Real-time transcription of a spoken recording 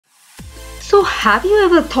So have you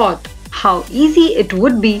ever thought how easy it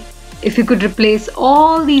would be if you could replace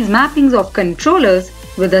all these mappings of controllers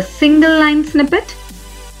with a single line snippet?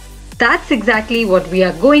 That's exactly what we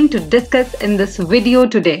are going to discuss in this video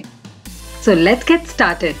today. So let's get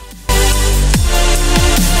started.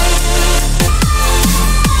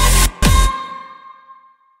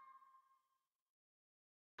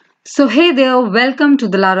 So hey there, welcome to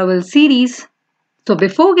the Laravel series. So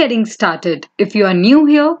before getting started, if you are new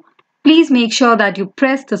here, please make sure that you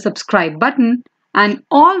press the subscribe button, and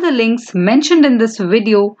all the links mentioned in this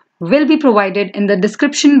video will be provided in the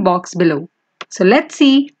description box below. So let's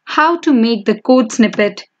see how to make the code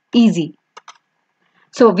snippet easy.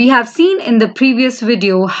 So we have seen in the previous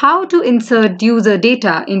video how to insert user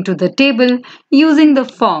data into the table using the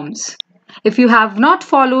forms. If you have not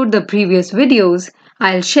followed the previous videos,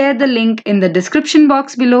 I'll share the link in the description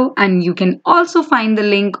box below, and you can also find the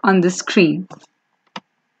link on the screen.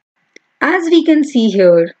 As we can see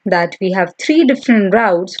here that we have three different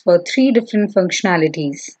routes for three different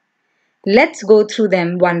functionalities. Let's go through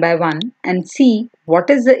them one by one and see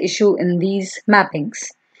what is the issue in these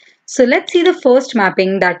mappings. So let's see the first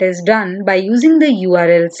mapping that is done by using the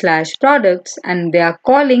URL/products, and they are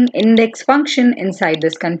calling index function inside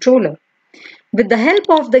this controller. With the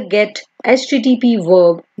help of the get HTTP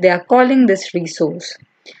verb, they are calling this resource.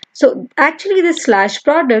 So actually this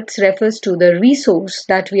 /products refers to the resource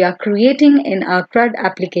that we are creating in our CRUD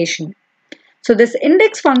application. So this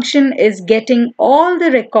index function is getting all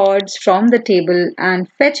the records from the table and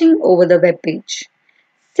fetching over the web page.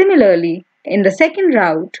 Similarly, in the second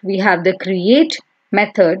route, we have the create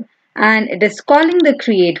method, and it is calling the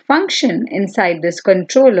create function inside this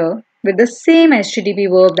controller with the same HTTP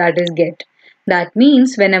verb, that is get. That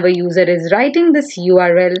means whenever user is writing this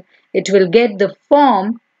URL, it will get the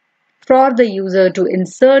form for the user to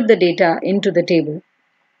insert the data into the table.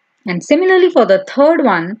 And similarly for the third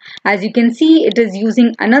one, as you can see, it is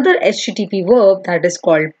using another HTTP verb that is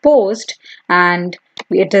called post, and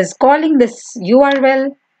it is calling this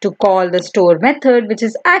URL to call the store method, which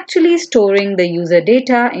is actually storing the user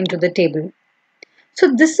data into the table.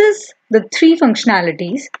 So this is the three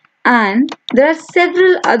functionalities, and there are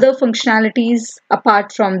several other functionalities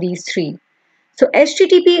apart from these three. So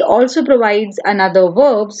HTTP also provides another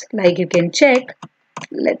verbs, like you can check.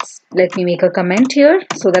 Let me make a comment here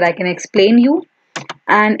so that I can explain you.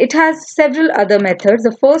 And it has several other methods.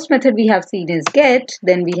 The first method we have seen is get,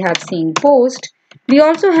 then we have seen post. We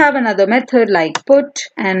also have another method like put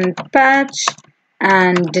and patch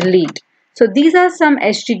and delete. So these are some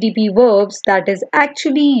HTTP verbs that is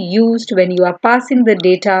actually used when you are passing the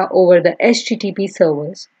data over the HTTP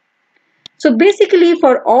servers. So basically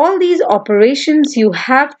for all these operations, you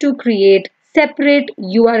have to create separate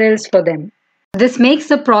URLs for them. This makes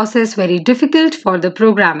the process very difficult for the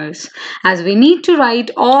programmers, as we need to write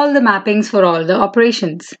all the mappings for all the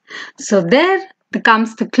operations. So there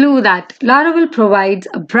comes the clue that Laravel provides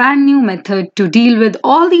a brand new method to deal with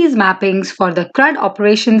all these mappings for the CRUD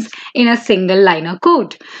operations in a single line of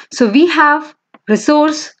code. So we have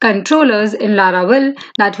resource controllers in Laravel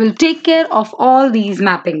that will take care of all these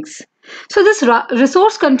mappings. So this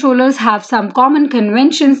resource controllers have some common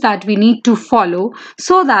conventions that we need to follow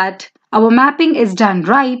so that our mapping is done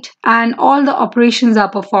right and all the operations are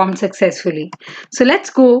performed successfully. So let's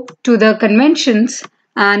go to the conventions.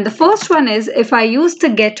 And the first one is, if I use the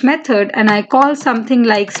get method and I call something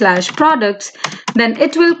like /products, then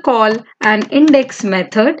it will call an index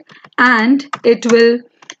method and it will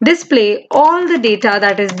display all the data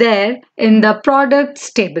that is there in the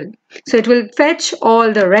products table. So it will fetch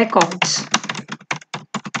all the records.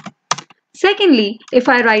 Secondly, if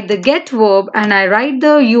I write the get verb and I write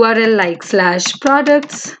the URL like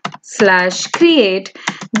 /products/create,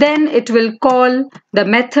 then it will call the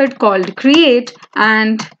method called create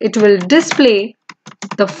and it will display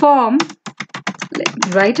the form. Let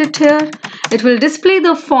me write it here. It will display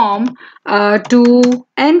the form to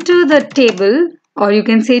enter the table, or you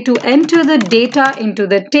can say to enter the data into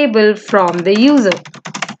the table from the user.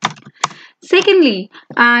 Secondly,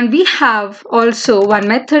 and we have also one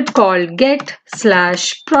method called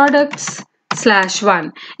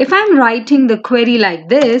get/products/1. If I'm writing the query like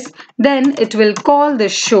this, then it will call the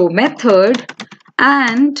show method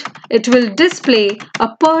and it will display a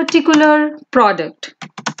particular product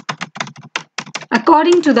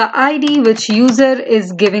according to the ID which user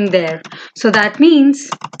is giving there. So that means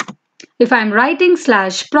if I'm writing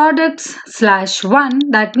 /products/1,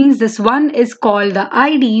 that means this one is called the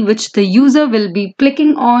ID which the user will be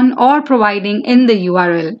clicking on or providing in the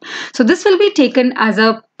URL. So this will be taken as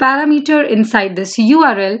a parameter inside this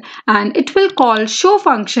URL, and it will call show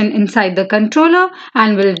function inside the controller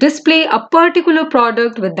and will display a particular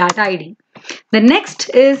product with that ID. The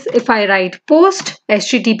next is if I write post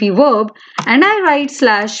HTTP verb and I write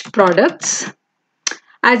 /products.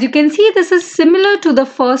 As you can see, this is similar to the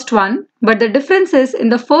first one, but the difference is in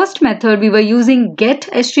the first method we were using get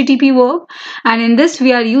HTTP verb, and in this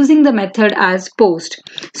we are using the method as post.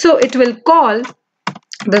 So it will call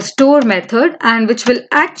the store method, and which will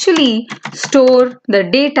actually store the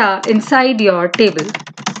data inside your table.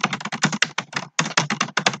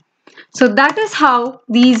 So that is how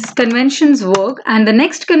these conventions work, and the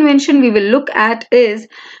next convention we will look at is,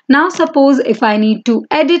 now suppose if I need to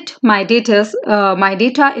edit my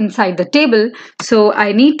data inside the table, so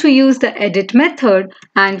I need to use the edit method,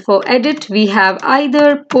 and for edit we have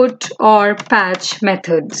either put or patch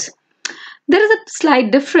methods. There is a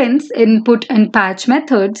slight difference in put and patch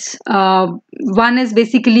methods. One is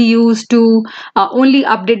basically used to only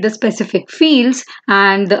update the specific fields,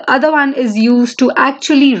 and the other one is used to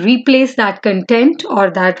actually replace that content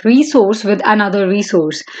or that resource with another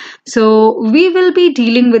resource. So we will be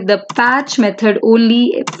dealing with the patch method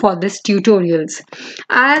only for this tutorials.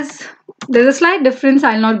 As there's a slight difference,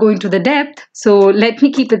 I'll not go into the depth, so let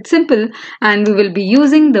me keep it simple, and we will be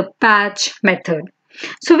using the patch method.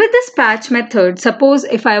 So with this patch method, suppose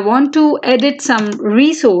if I want to edit some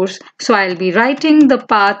resource, so I'll be writing the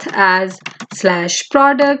path as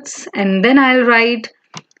 /products, and then I'll write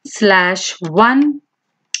 /1,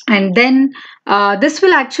 and then this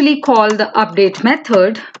will actually call the update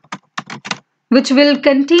method, which will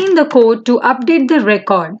contain the code to update the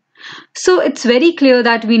record. So it's very clear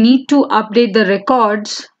that we need to update the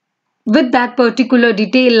records with that particular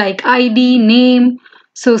detail like ID, name.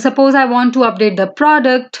 So suppose I want to update the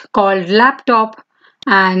product called laptop,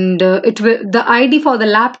 and the ID for the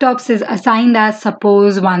laptops is assigned as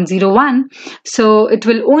suppose 101. So it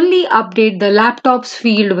will only update the laptops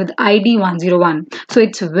field with ID 101. So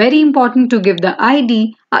it's very important to give the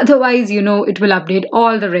ID, otherwise it will update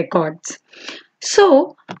all the records.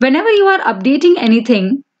 So whenever you are updating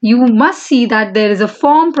anything, you must see that there is a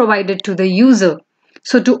form provided to the user.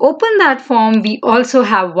 So to open that form, we also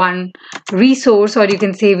have one resource, or you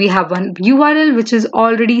can say we have one URL which is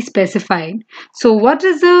already specified. So what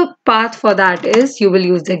is the path for that is, you will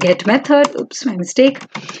use the get method. Oops, my mistake.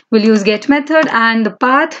 We'll use get method, and the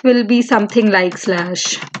path will be something like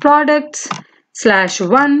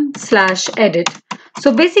 /products/1/edit.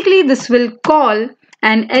 So basically this will call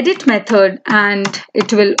an edit method, and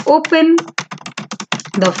it will open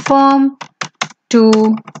the form to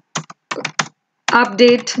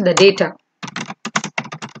update the data.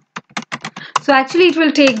 So actually it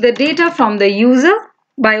will take the data from the user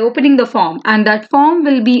by opening the form, and that form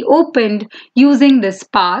will be opened using this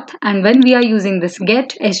path, and when we are using this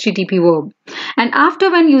get HTTP verb. And after,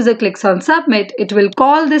 when user clicks on submit, it will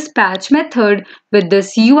call this patch method with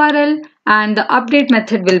this URL, and the update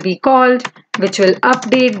method will be called, which will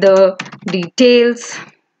update the details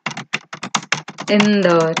in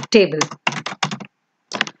the table.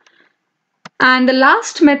 And the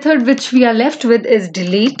last method which we are left with is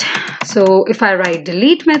delete. So if I write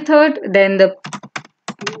delete method, then the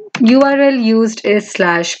URL used is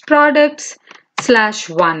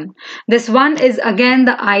 /products/1. This one is again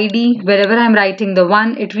the ID. Wherever I'm writing the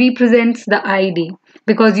one, it represents the ID,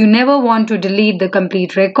 because you never want to delete the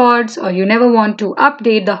complete records, or you never want to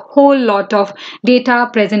update the whole lot of data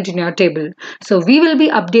present in your table. So we will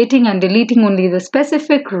be updating and deleting only the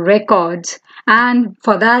specific records, and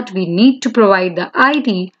for that we need to provide the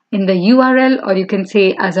ID in the URL, or you can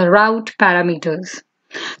say as a route parameters.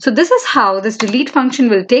 So this is how this delete function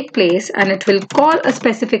will take place, and it will call a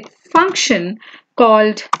specific function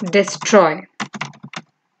called destroy.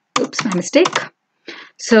 Oops, my mistake.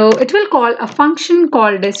 So it will call a function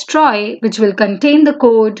called destroy, which will contain the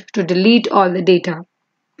code to delete all the data.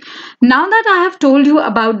 Now that I have told you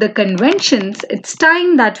about the conventions, it's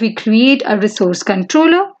time that we create a resource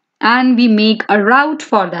controller and we make a route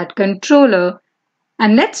for that controller.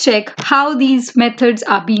 And let's check how these methods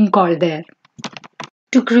are being called there.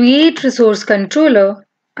 To create resource controller,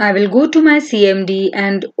 I will go to my CMD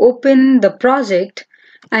and open the project,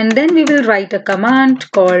 and then we will write a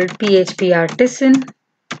command called php artisan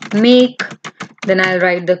make, then I'll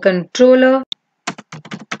write the controller,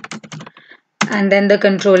 and then the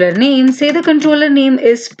controller name. Say the controller name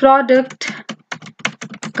is product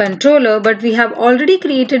controller, but we have already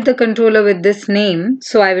created the controller with this name,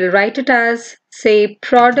 so I will write it as say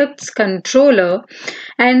productController,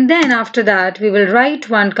 and then after that we will write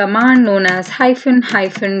one command known as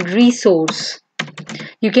 -resource.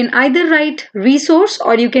 You can either write resource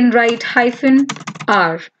or you can write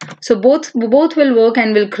 -r. So both will work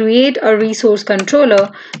and will create a resource controller.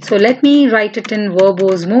 So let me write it in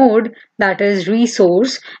verbose mode, that is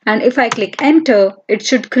resource, and if I click enter, it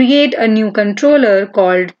should create a new controller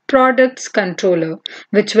called productController,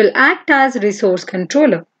 which will act as resource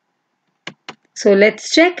controller. So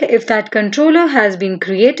let's check if that controller has been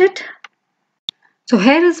created. So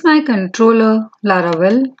here is my controller,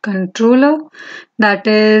 Laravel controller, that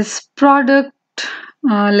is product.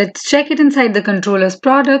 Let's check it inside the controller's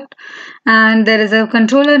product, and there is a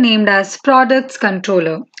controller named as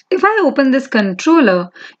productController. If I open this controller,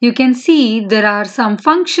 you can see there are some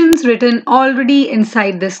functions written already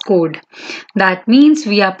inside this code. That means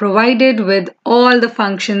we are provided with all the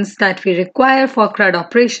functions that we require for CRUD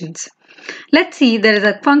operations. Let's see, there is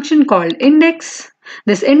a function called index.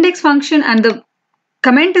 This index function and the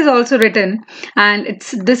comment is also written and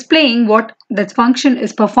it's displaying what that function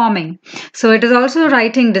is performing. So it is also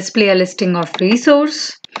writing display a listing of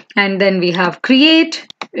resource, and then we have create.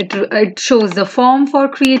 It shows the form for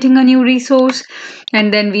creating a new resource,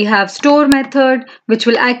 and then we have store method, which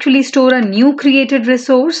will actually store a new created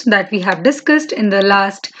resource that we have discussed in the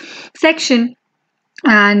last section.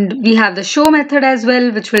 And we have the show method as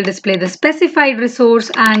well, which will display the specified resource,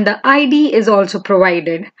 and the ID is also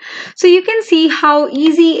provided. So you can see how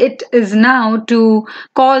easy it is now to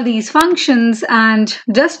call these functions and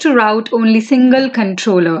just to route only single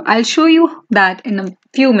controller. I'll show you that in a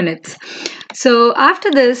few minutes. So after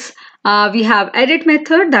this, we have edit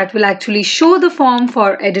method that will actually show the form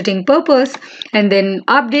for editing purpose, and then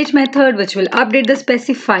update method which will update the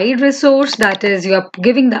specified resource, that is you are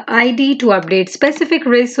giving the ID to update specific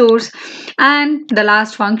resource, and the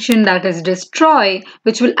last function, that is destroy,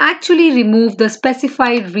 which will actually remove the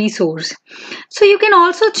specified resource. So you can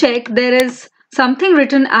also check there is something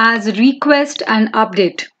written as request and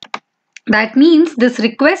update. That means this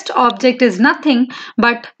request object is nothing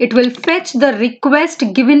but it will fetch the request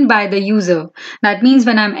given by the user. That means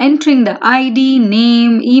when I'm entering the ID,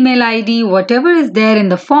 name, email ID, whatever is there in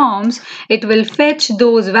the forms, it will fetch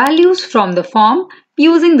those values from the form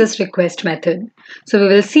using this request method. So we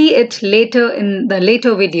will see it later in the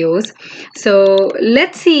later videos. So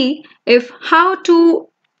let's see if how to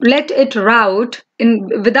let it route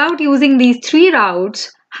without using these three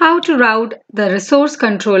routes, how to route the resource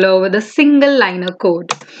controller with a single liner code.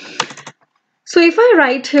 So if I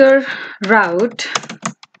write here route,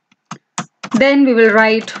 then we will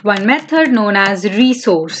write one method known as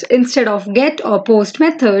resource. Instead of get or post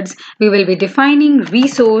methods, we will be defining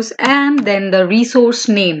resource and then the resource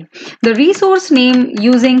name. The resource name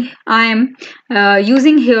I am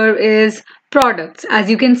using here is products. As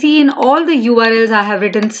you can see in all the URLs I have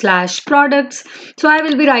written /products. So I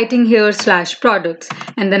will be writing here /products,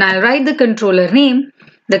 and then I'll write the controller name.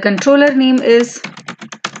 The controller name is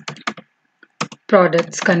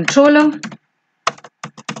productController.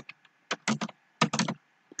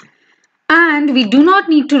 And we do not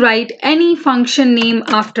need to write any function name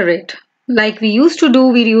after it. Like we used to do,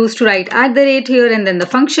 we used to write @ here and then the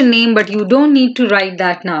function name, but you don't need to write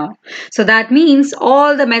that now. So that means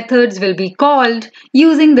all the methods will be called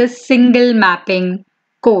using this single mapping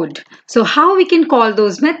code. So how we can call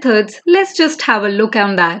those methods, let's just have a look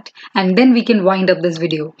on that and then we can wind up this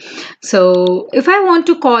video. So if I want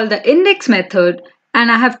to call the index method, and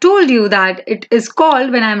I have told you that it is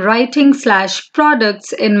called when I'm writing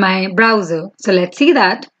 /products in my browser. So let's see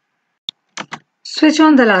that. Switch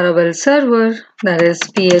on the Laravel server, that is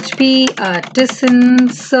PHP artisan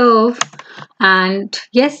serve, and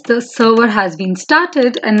yes, the server has been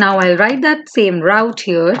started, and now I'll write that same route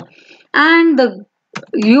here, and the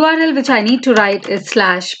URL which I need to write is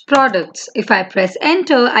 /products. If I press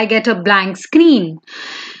enter, I get a blank screen.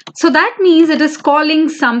 So that means it is calling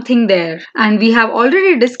something there, and we have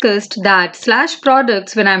already discussed that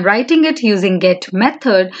 /products, when I'm writing it using get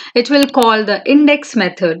method, it will call the index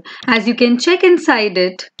method. As you can check inside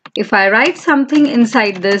it, if I write something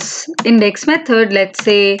inside this index method, let's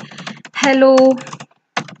say hello,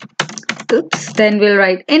 then we'll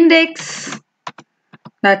write index.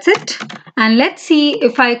 That's it. And let's see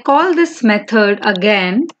if I call this method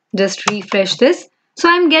again, just refresh this. So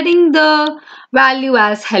I'm getting the value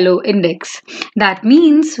as hello index. That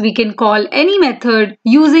means we can call any method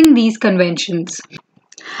using these conventions.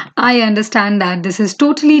 I understand that this is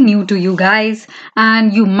totally new to you guys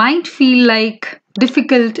and you might feel like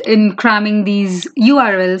difficult in cramming these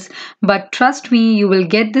URLs, but trust me, you will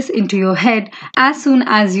get this into your head as soon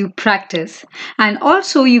as you practice. And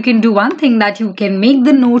also you can do one thing, that you can make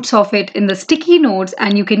the notes of it in the sticky notes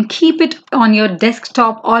and you can keep it on your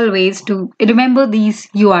desktop always to remember these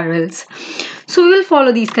URLs. So we will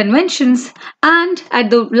follow these conventions, and at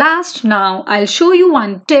the last now I'll show you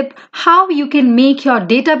one tip how you can make your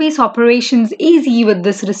database operations easy with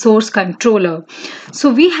this resource controller. So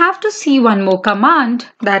we have to see one more command,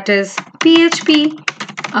 that is php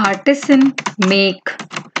artisan make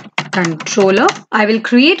controller. I will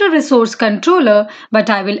create a resource controller, but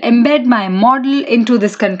I will embed my model into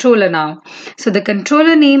this controller now. So the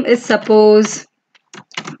controller name is suppose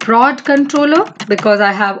productController, because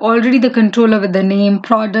I have already the controller with the name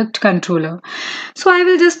productController. So I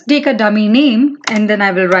will just take a dummy name and then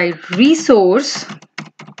I will write resource.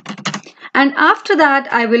 And after that,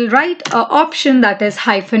 I will write an option that is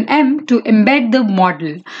 -m to embed the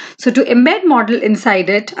model. So to embed model inside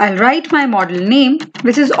it, I'll write my model name,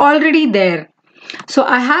 which is already there. So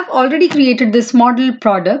I have already created this model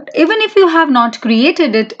product. Even if you have not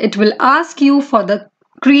created it, it will ask you for the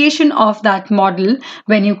creation of that model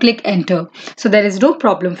when you click enter. So there is no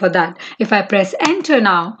problem for that. If I press enter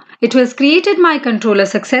now, it has created my controller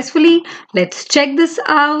successfully. Let's check this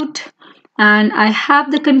out. And I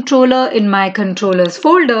have the controller in my controllers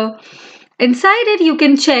folder. Inside it, you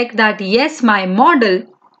can check that yes, my model,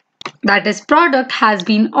 that is product, has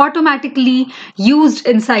been automatically used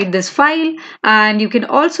inside this file. And you can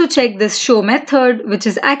also check this show method, which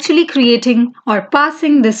is actually creating or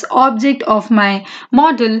passing this object of my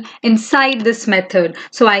model inside this method.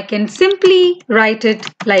 So I can simply write it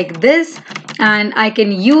like this, and I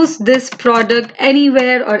can use this product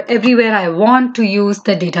anywhere or everywhere I want to use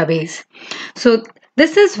the database. So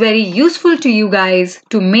this is very useful to you guys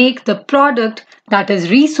to make the product, that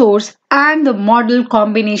is resource, and the model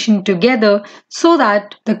combination together so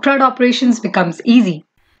that the CRUD operations becomes easy.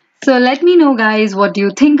 So let me know guys, what do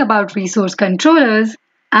you think about resource controllers?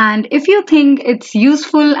 And if you think it's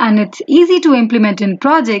useful and it's easy to implement in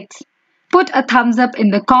projects, put a thumbs up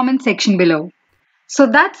in the comment section below. So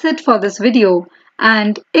that's it for this video.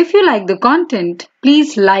 And if you like the content,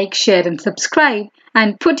 please like, share and subscribe,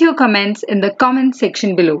 and put your comments in the comment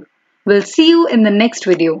section below. We'll see you in the next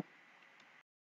video.